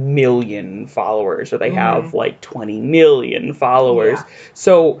 and 5 million followers, or they have, like, 20 million followers. Yeah.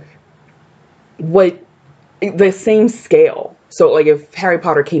 So, the same scale. So, like, if Harry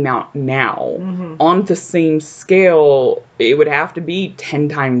Potter came out now, on the same scale, it would have to be 10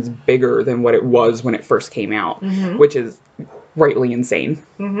 times bigger than what it was when it first came out, which is rightly insane.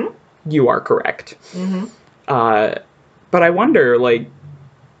 You are correct. But I wonder, like,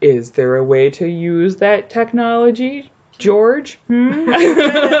 is there a way to use that technology, George? I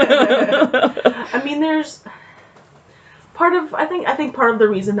mean, there's I think part of the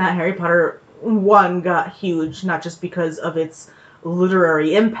reason that Harry Potter 1 got huge, not just because of its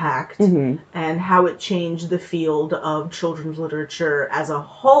literary impact and how it changed the field of children's literature as a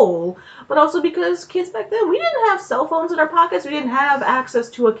whole, but also because kids back then, we didn't have cell phones in our pockets. We didn't have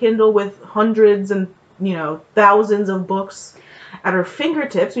access to a Kindle with hundreds and, you know, thousands of books at our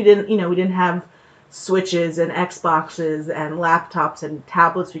fingertips. We didn't have Switches and Xboxes and laptops and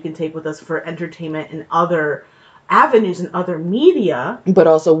tablets we can take with us for entertainment and other avenues and other media. But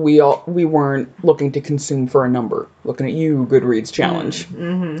also we weren't looking to consume for a number. Looking at you, Goodreads challenge.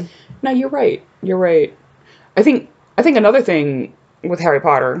 No, you're right. I think another thing with Harry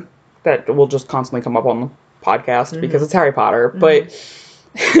Potter that will just constantly come up on the podcast because it's Harry Potter, but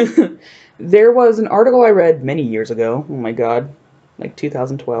there was an article I read many years ago. Oh my god. Like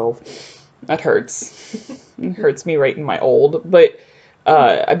 2012. That hurts. It hurts me right in my old. But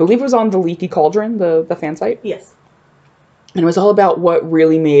I believe it was on the Leaky Cauldron, the fan site. Yes. And it was all about what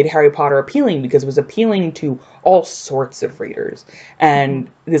really made Harry Potter appealing, because it was appealing to all sorts of readers. And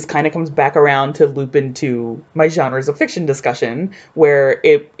this kind of comes back around to loop into my genres of fiction discussion, where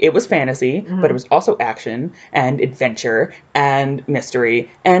it was fantasy, but it was also action and adventure and mystery,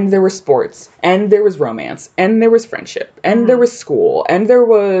 and there was sports, and there was romance, and there was friendship, and there was school, and there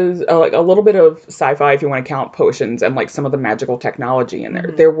was like a little bit of sci-fi if you want to count potions and like some of the magical technology in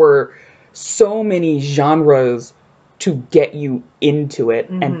there. There were so many genres to get you into it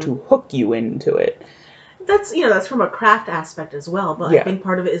and to hook you into it. That's from a craft aspect as well, but I think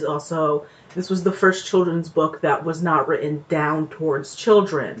part of it is also, this was the first children's book that was not written down towards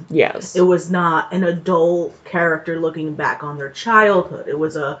children. Yes. It was not an adult character looking back on their childhood. It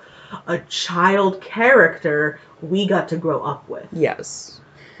was a child character we got to grow up with. Yes.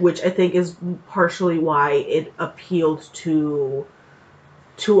 Which I think is partially why it appealed to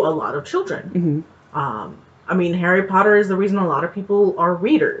a lot of children. I mean, Harry Potter is the reason a lot of people are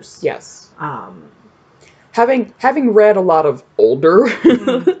readers. Yes. Having read a lot of older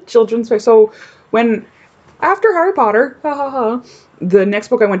children's books, so after Harry Potter, the next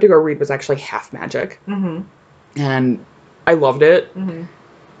book I went to go read was actually Half Magic. And I loved it.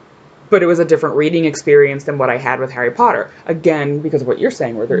 But it was a different reading experience than what I had with Harry Potter. Again, because of what you're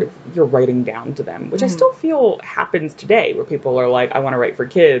saying, where you're writing down to them, which I still feel happens today, where people are like, I want to write for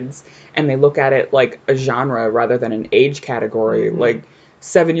kids, and they look at it like a genre rather than an age category. Like,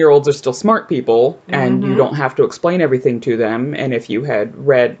 7-year-olds are still smart people, and you Mm-hmm. don't have to explain everything to them. And if you had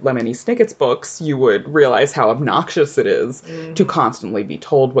read Lemony Snicket's books, you would realize how obnoxious it is to constantly be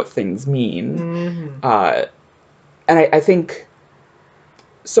told what things mean. Mm-hmm. And I think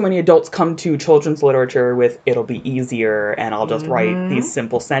so many adults come to children's literature with, it'll be easier, and I'll just write these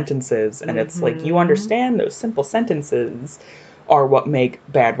simple sentences. And it's like, you understand those simple sentences are what make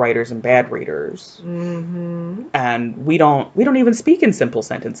bad writers and bad readers. Mm-hmm. And we don't even speak in simple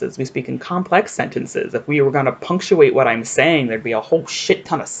sentences. We speak in complex sentences. If we were going to punctuate what I'm saying, there'd be a whole shit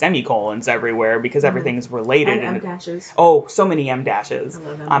ton of semicolons everywhere because everything's related. And M dashes. Oh, so many M dashes. I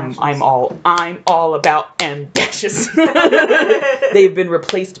love M dashes. I'm all about M dashes. They've been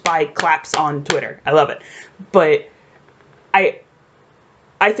replaced by claps on Twitter. I love it. But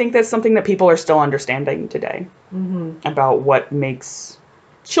I think that's something that people are still understanding today about what makes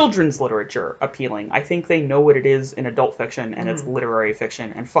children's literature appealing. I think they know what it is in adult fiction, and it's literary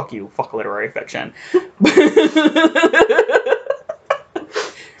fiction, and fuck you, fuck literary fiction.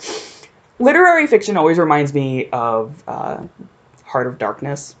 Literary fiction always reminds me of Heart of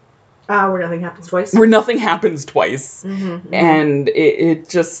Darkness. Where nothing happens twice. Where nothing happens twice. And it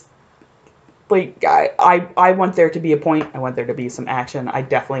just... Like, I want there to be a point. I want there to be some action. I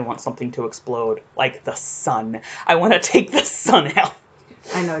definitely want something to explode. Like the sun. I want to take the sun out.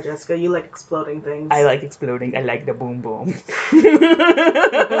 I know, Jessica. You like exploding things. I like exploding. I like the boom boom.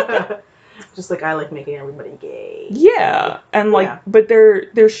 Just like I like making everybody gay. Yeah. And but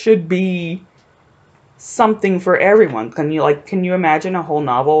there should be something for everyone. Can you imagine a whole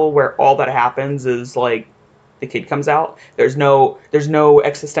novel where all that happens is like the kid comes out? There's no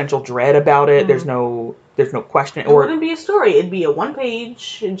existential dread about it. There's no question. It wouldn't be a story. It'd be a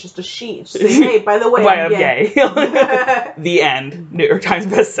 1-page and just a sheet. Just saying, hey, by the way, I'm gay. The end. New York Times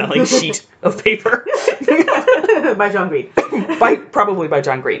best-selling sheet of paper. By John Green. Probably by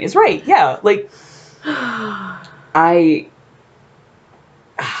John Green. Is right. Yeah. Like,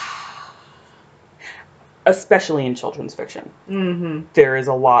 especially in children's fiction, there is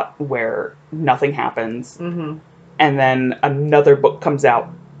a lot where nothing happens, and then another book comes out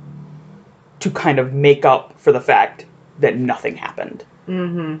to kind of make up for the fact that nothing happened.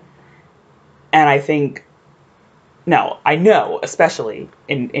 And I think, I know, especially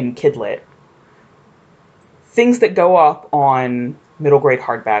in kid lit, things that go up on middle grade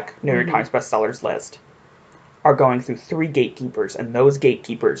hardback New York Times bestsellers list are going through 3 gatekeepers, and those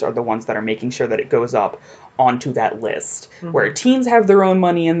gatekeepers are the ones that are making sure that it goes up onto that list. Where teens have their own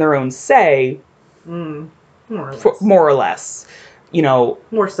money and their own say, more or less. You know,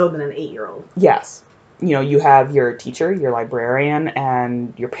 more so than an 8-year-old. Yes. You know, you have your teacher, your librarian,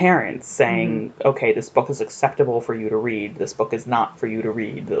 and your parents saying, okay, this book is acceptable for you to read. This book is not for you to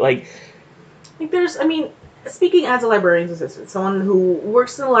read. Like there's, speaking as a librarian's assistant, someone who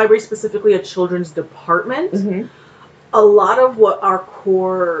works in the library, specifically a children's department, a lot of what our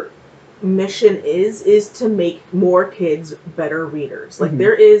core mission is to make more kids better readers. Like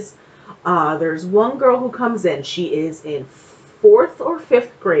there's one girl who comes in. She is in 4th or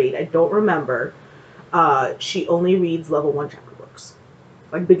 5th grade. I don't remember. She only reads level 1 chapter books,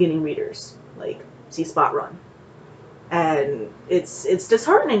 like beginning readers, like See Spot Run. And it's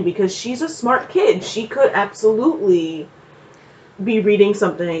disheartening because she's a smart kid. She could absolutely be reading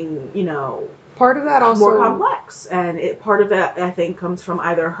something, part of that also more complex. And part of it, I think, comes from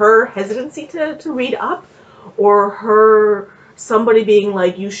either her hesitancy to read up, or somebody being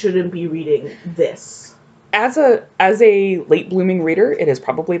like, you shouldn't be reading this. As a late blooming reader, it is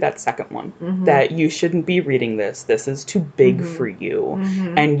probably that second one, that you shouldn't be reading this. This is too big for you.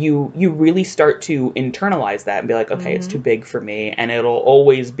 And you really start to internalize that and be like, okay, it's too big for me, and it'll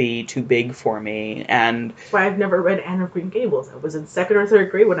always be too big for me. And that's why I've never read Anne of Green Gables. I was in 2nd or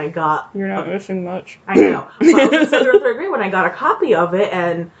 3rd grade when I got... You're not missing much. I know. But I was in 2nd or 3rd grade when I got a copy of it,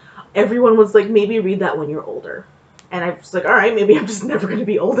 and everyone was like, maybe read that when you're older. And I was like, all right, maybe I'm just never going to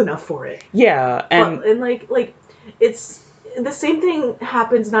be old enough for it. Yeah, and like it's the same thing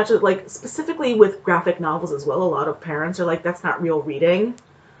happens not just like specifically with graphic novels as well. A lot of parents are like, that's not real reading.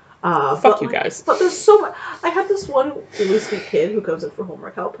 Fuck you guys. But there's so much. I have this one really sweet kid who comes in for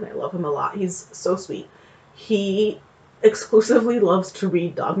homework help, and I love him a lot. He's so sweet. He exclusively loves to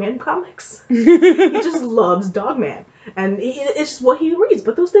read Dogman comics. He just loves Dogman, and it's just what he reads.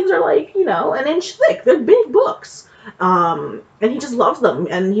 But those things are like, an inch thick. They're big books. And he just loves them,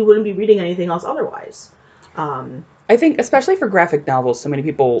 and he wouldn't be reading anything else otherwise. I think, especially for graphic novels, so many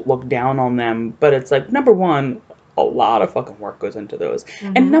people look down on them, but it's like, number one, a lot of fucking work goes into those.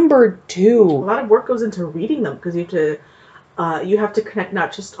 And number 2... a lot of work goes into reading them, because you have to you have to connect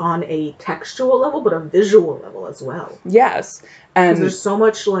not just on a textual level, but a visual level as well. Yes. And there's so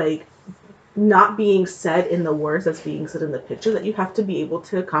much, like, not being said in the words that's being said in the picture that you have to be able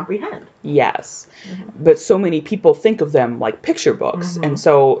to comprehend. Yes. But so many people think of them like picture books. And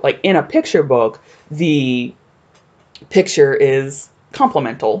so, like, in a picture book, the picture is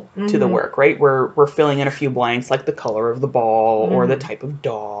complemental to the work, right? We're filling in a few blanks, like the color of the ball or the type of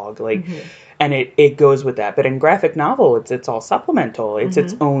dog, like, and it goes with that. But in graphic novel, it's all supplemental. It's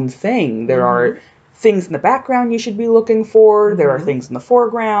its own thing. There are things in the background you should be looking for. There are things in the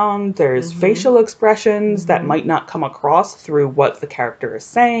foreground. There's facial expressions that might not come across through what the character is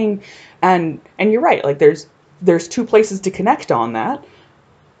saying. And you're right, like there's two places to connect on that.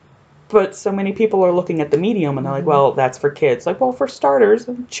 But so many people are looking at the medium and they're like, well, that's for kids. Like, well, for starters,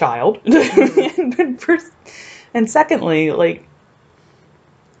 a child. And secondly, like,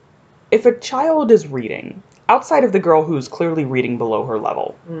 if a child is reading, outside of the girl who's clearly reading below her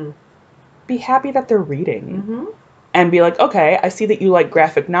level, be happy that they're reading. And be like, okay, I see that you like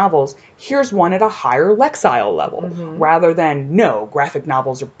graphic novels. Here's one at a higher Lexile level. Rather than, no, graphic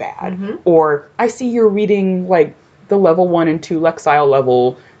novels are bad. Or, I see you're reading, like, the level 1 and 2 Lexile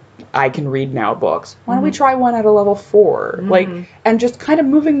level I can read now books. Why don't we try one at a level 4? Like, and just kind of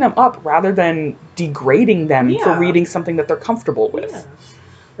moving them up rather than degrading them for reading something that they're comfortable with.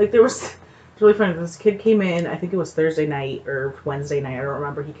 Like, it's really funny. This kid came in, I think it was Thursday night or Wednesday night, I don't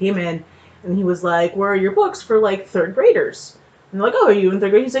remember. He came in and he was like, where are your books for, like, third graders? And they're like, oh, are you in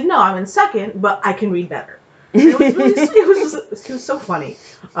third grade? He's like, no, I'm in second, but I can read better. And it was really sweet. It was so funny.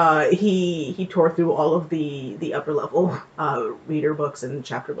 He tore through all of the upper level reader books and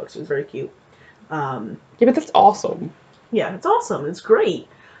chapter books. It was very cute. Yeah, but that's awesome. Yeah, it's awesome. It's great.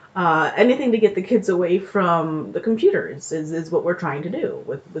 Anything to get the kids away from the computers is what we're trying to do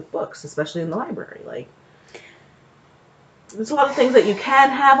with books, especially in the library. Like, there's a lot of things that you can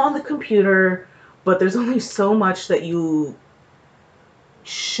have on the computer, but there's only so much that you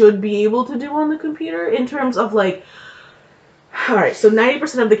should be able to do on the computer in terms of, like, alright, so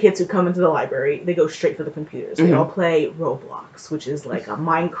 90% of the kids who come into the library, they go straight for the computers. They all play Roblox, which is like a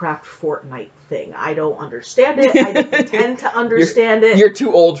Minecraft Fortnite thing. I don't understand it. I pretend to understand it. You're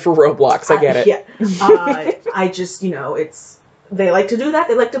too old for Roblox, I get it. Yeah. I just, they like to do that,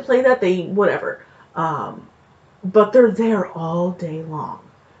 they like to play that, whatever. But they're there all day long.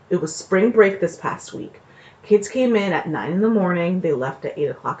 It was spring break this past week. Kids came in at 9 in the morning. They left at 8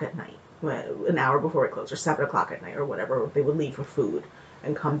 o'clock at night, an hour before it closed, or 7 o'clock at night, or whatever. They would leave for food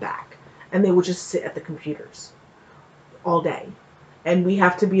and come back. And they would just sit at the computers all day. And we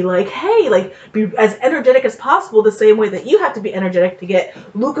have to be like, hey, like, be as energetic as possible, the same way that you have to be energetic to get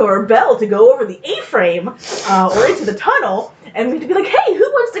Luca or Belle to go over the A-frame or into the tunnel. And we have to be like, hey, who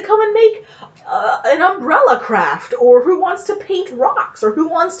wants to come and make an umbrella craft? Or who wants to paint rocks? Or who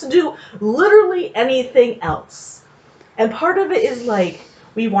wants to do literally anything else? And part of it is, like,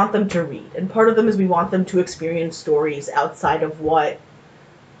 we want them to read. And part of them is we want them to experience stories outside of what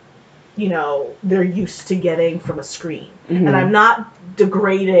they're used to getting from a screen. And I'm not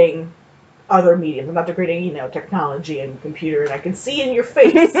degrading other mediums. I'm not degrading, technology and computer. And I can see in your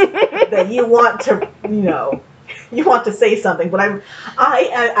face that you want to, you want to say something. But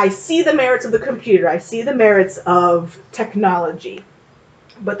I see the merits of the computer. I see the merits of technology.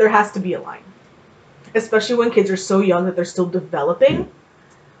 But there has to be a line. Especially when kids are so young that they're still developing.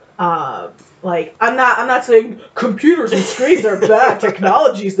 Like, I'm not saying computers and screens are bad.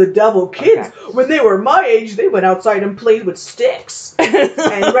 Technology's the devil. Kids, when they were my age, they went outside and played with sticks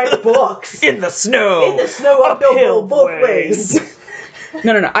and read books in the snow. Uphill both ways.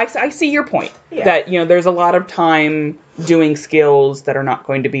 No. I see your point. Yeah. That there's a lot of time doing skills that are not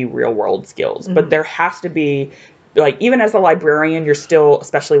going to be real world skills, but there has to be. Like, even as a librarian, you're still,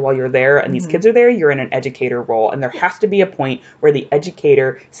 especially while you're there and these kids are there, you're in an educator role. And there has to be a point where the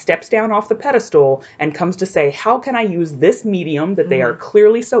educator steps down off the pedestal and comes to say, how can I use this medium that they are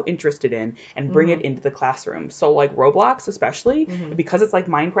clearly so interested in and bring it into the classroom? So, like, Roblox especially, because it's like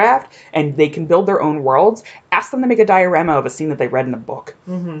Minecraft and they can build their own worlds, ask them to make a diorama of a scene that they read in a book.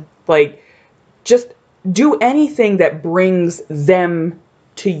 Like, just do anything that brings them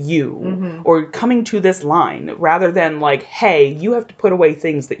to you or coming to this line rather than like, hey, you have to put away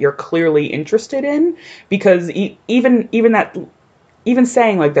things that you're clearly interested in, because even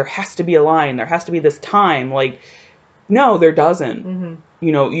saying like there has to be a line, there has to be this time, like, no, there doesn't.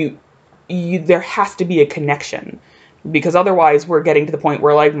 There has to be a connection, because otherwise we're getting to the point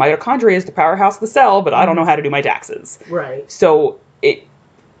where like mitochondria is the powerhouse of the cell, but I don't know how to do my taxes. Right. So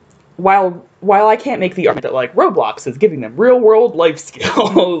while I can't make the argument that like Roblox is giving them real world life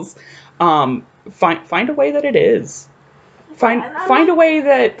skills, find a way that it is. Find a way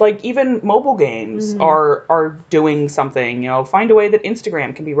that, like, even mobile games are doing something, you know. Find a way that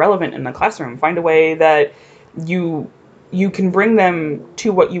Instagram can be relevant in the classroom. Find a way that you can bring them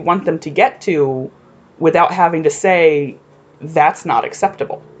to what you want them to get to without having to say that's not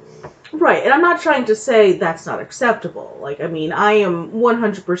acceptable. Right, and I'm not trying to say that's not acceptable. Like, I mean, I am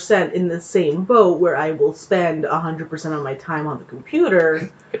 100% in the same boat where I will spend 100% of my time on the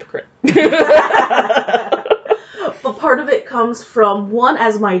computer. Hypocrite. But part of it comes from, one,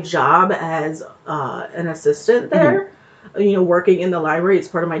 as my job as an assistant there. You know, working in the library, it's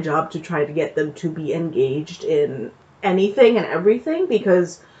part of my job to try to get them to be engaged in anything and everything,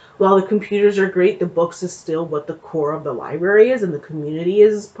 because while the computers are great, the books is still what the core of the library is, and the community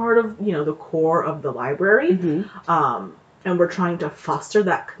is part of, you know, the core of the library. And we're trying to foster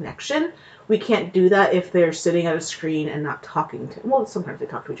that connection. We can't do that if they're sitting at a screen and not talking to... Well, sometimes they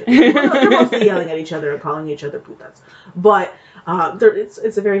talk to each other. They're mostly yelling at each other and calling each other putas. But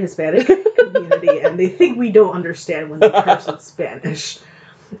it's a very Hispanic community, and they think we don't understand when they curse in Spanish.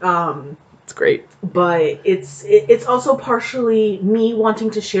 It's great. But it's also partially me wanting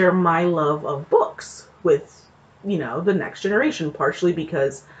to share my love of books with, you know, the next generation. Partially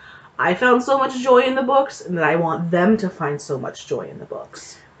because I found so much joy in the books, and that I want them to find so much joy in the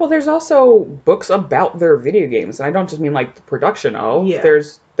books. Well, there's also books about their video games, and I don't just mean like the production of. Yeah.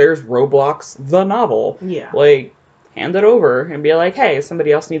 There's Roblox, the novel. Yeah. Like, hand it over and be like, hey,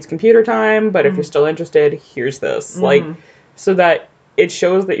 somebody else needs computer time, but if you're still interested, here's this. Like, so that it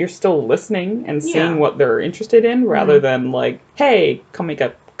shows that you're still listening and seeing what they're interested in, rather than like, hey, come make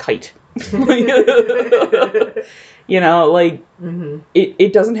a kite. You know, like,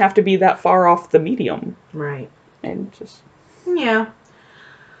 it doesn't have to be that far off the medium. Right. And just... Yeah.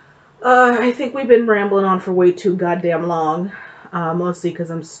 I think we've been rambling on for way too goddamn long. Mostly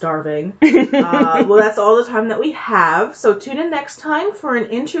because I'm starving. Well, that's all the time that we have. So tune in next time for an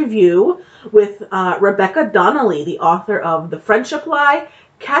interview with Rebecca Donnelly, the author of The Friendship Lie,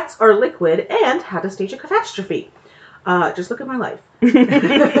 Cats Are Liquid, and How to Stage a Catastrophe. Just look at my life.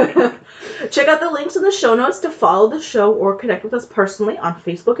 Check out the links in the show notes to follow the show or connect with us personally on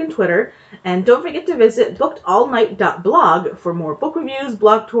Facebook and Twitter. And don't forget to visit bookedallnight.blog for more book reviews,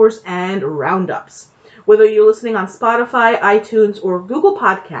 blog tours, and roundups. Whether you're listening on Spotify, iTunes, or Google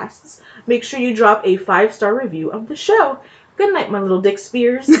Podcasts, make sure you drop a 5-star review of the show. Good night, my little Dick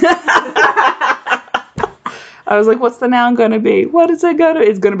Spears. I was like, what's the noun going to be? What is it going to be?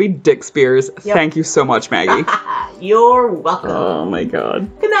 It's going to be Dick Spears. Yep. Thank you so much, Maggie. You're welcome. Oh, my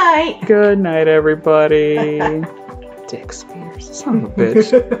God. Good night. Good night, everybody. Dick Spears. Son of a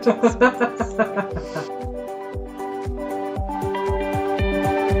bitch.